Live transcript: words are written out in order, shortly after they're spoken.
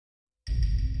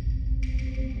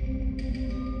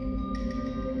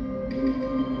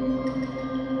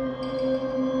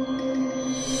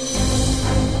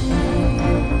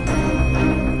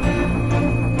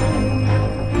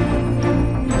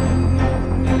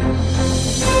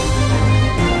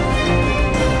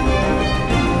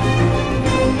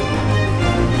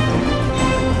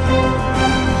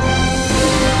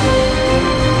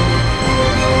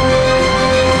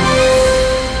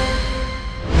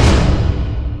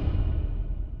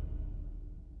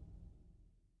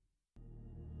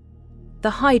The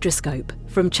Hydrascope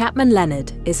from Chapman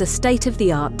Leonard is a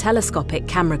state-of-the-art telescopic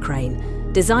camera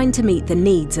crane designed to meet the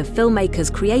needs of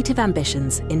filmmakers' creative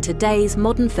ambitions in today's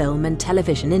modern film and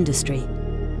television industry.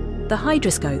 The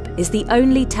Hydrascope is the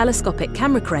only telescopic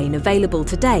camera crane available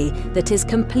today that is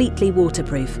completely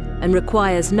waterproof and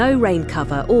requires no rain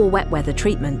cover or wet weather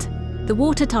treatment. The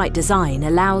watertight design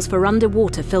allows for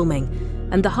underwater filming,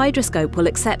 and the Hydrascope will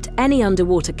accept any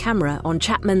underwater camera on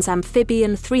Chapman's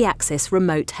amphibian 3-axis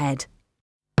remote head.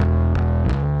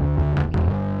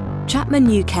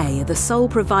 Chapman UK are the sole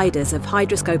providers of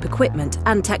Hydrascope equipment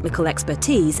and technical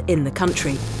expertise in the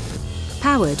country.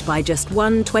 Powered by just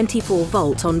one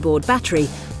 24-volt onboard battery,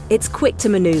 it's quick to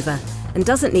manoeuvre and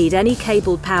doesn't need any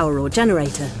cabled power or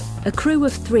generator. A crew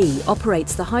of 3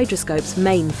 operates the Hydrascope's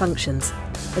main functions,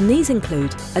 and these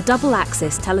include a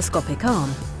double-axis telescopic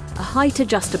arm, a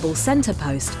height-adjustable centre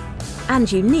post, and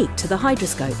unique to the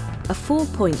Hydrascope, a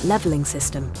 4-point levelling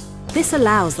system. This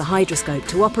allows the Hydrascope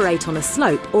to operate on a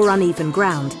slope or uneven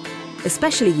ground,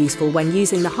 especially useful when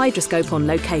using the Hydrascope on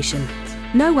location.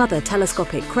 No other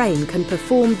telescopic crane can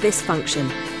perform this function.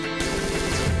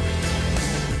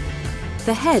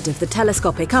 The head of the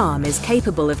telescopic arm is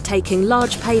capable of taking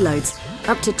large payloads,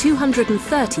 up to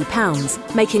 230 pounds,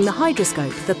 making the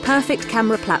Hydrascope the perfect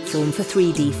camera platform for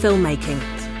 3D filmmaking.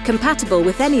 Compatible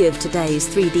with any of today's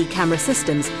 3D camera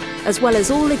systems, as well as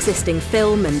all existing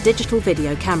film and digital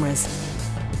video cameras.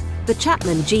 The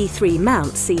Chapman G3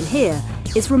 mount seen here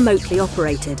is remotely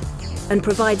operated and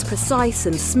provides precise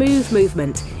and smooth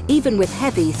movement even with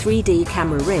heavy 3D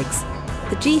camera rigs.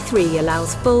 The G3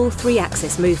 allows full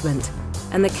 3-axis movement,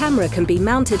 and the camera can be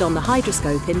mounted on the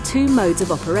Hydrascope in 2 modes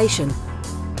of operation: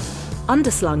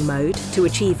 underslung mode to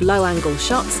achieve low-angle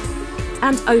shots,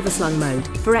 and overslung mode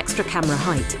for extra camera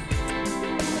height.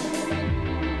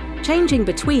 Changing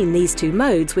between these 2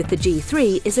 modes with the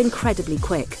G3 is incredibly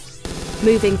quick.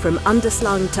 Moving from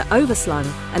underslung to overslung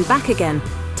and back again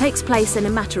takes place in a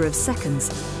matter of seconds,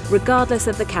 regardless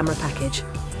of the camera package.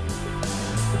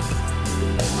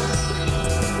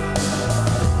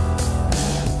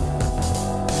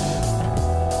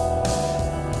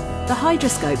 The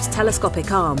Hydrascope's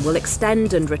telescopic arm will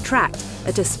extend and retract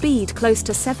at a speed close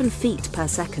to 7 feet per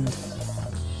second.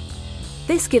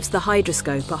 This gives the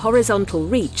Hydrascope a horizontal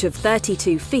reach of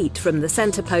 32 feet from the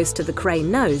centre post to the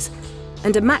crane nose,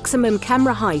 and a maximum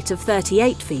camera height of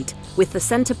 38 feet with the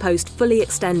centre post fully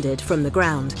extended from the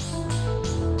ground.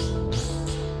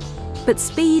 But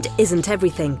speed isn't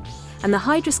everything, and the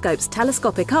Hydrascope's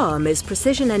telescopic arm is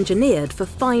precision engineered for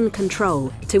fine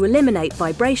control to eliminate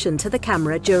vibration to the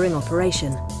camera during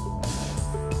operation.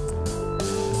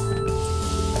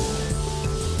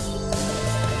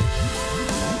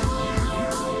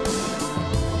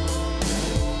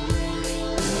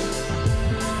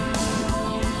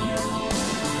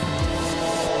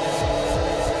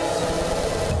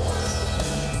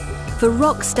 For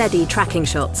rock-steady tracking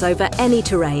shots over any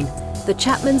terrain, the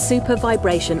Chapman Super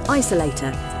Vibration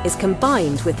Isolator is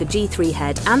combined with the G3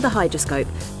 head and the Hydrascope,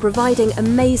 providing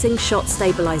amazing shot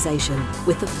stabilisation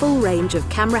with the full range of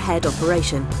camera head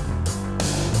operation.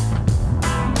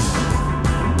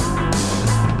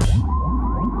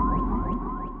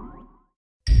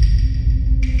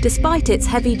 Despite its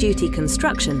heavy-duty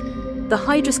construction, the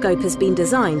Hydrascope has been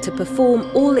designed to perform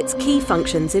all its key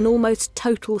functions in almost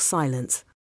total silence.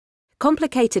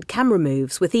 Complicated camera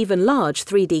moves with even large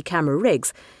 3D camera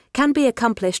rigs can be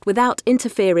accomplished without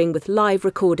interfering with live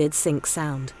recorded sync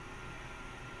sound.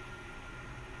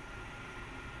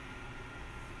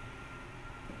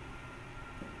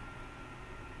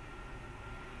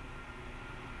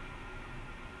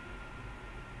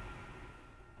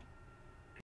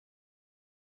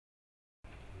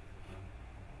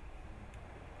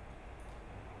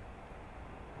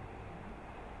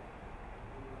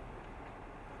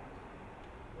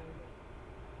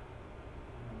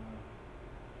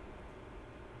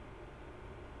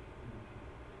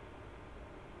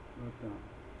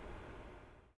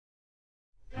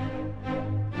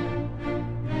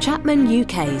 Chapman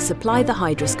UK supply the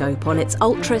Hydrascope on its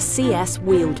Ultra CS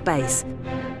wheeled base.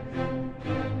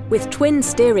 With twin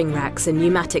steering racks and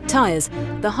pneumatic tyres,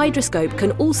 the Hydrascope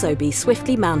can also be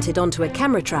swiftly mounted onto a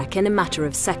camera track in a matter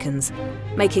of seconds,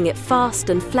 making it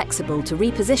fast and flexible to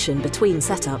reposition between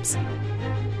setups.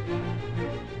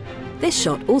 This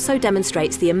shot also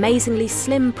demonstrates the amazingly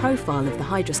slim profile of the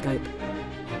Hydrascope.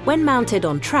 When mounted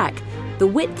on track, the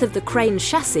width of the crane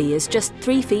chassis is just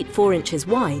 3 feet 4 inches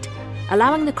wide,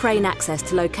 allowing the crane access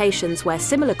to locations where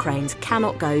similar cranes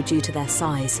cannot go due to their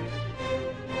size.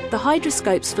 The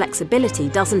Hydrascope's flexibility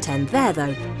doesn't end there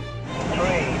though. 3, 2,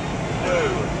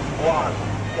 1,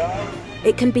 go!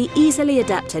 It can be easily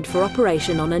adapted for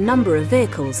operation on a number of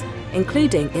vehicles,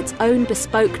 including its own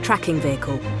bespoke tracking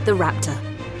vehicle, the Raptor.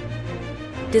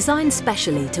 Designed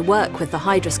specially to work with the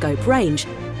Hydrascope range,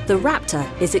 the Raptor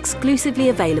is exclusively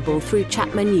available through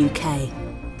Chapman UK.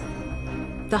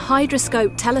 The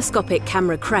Hydrascope telescopic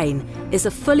camera crane is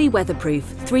a fully weatherproof,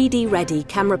 3D-ready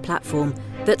camera platform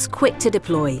that's quick to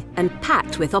deploy and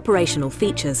packed with operational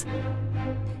features.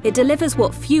 It delivers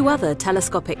what few other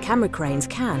telescopic camera cranes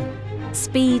can: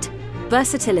 speed,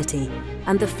 versatility,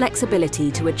 and the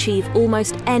flexibility to achieve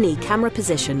almost any camera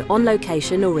position on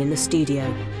location or in the studio.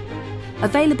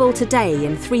 Available today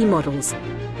in 3 models: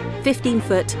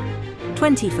 15-foot,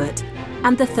 20-foot,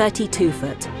 and the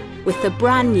 32-foot, with the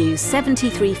brand new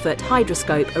 73-foot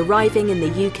Hydrascope arriving in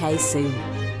the UK soon.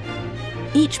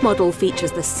 Each model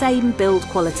features the same build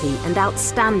quality and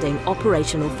outstanding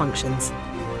operational functions.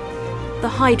 The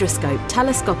Hydrascope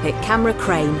telescopic camera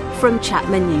crane from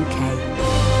Chapman UK.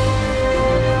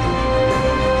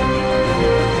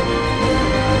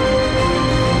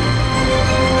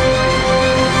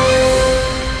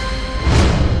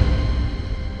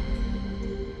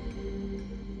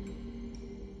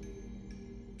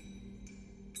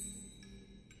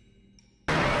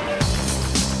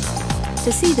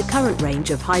 To see the current range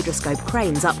of Hydrascope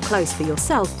cranes up close for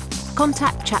yourself,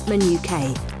 contact Chapman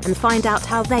UK and find out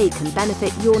how they can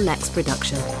benefit your next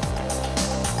production.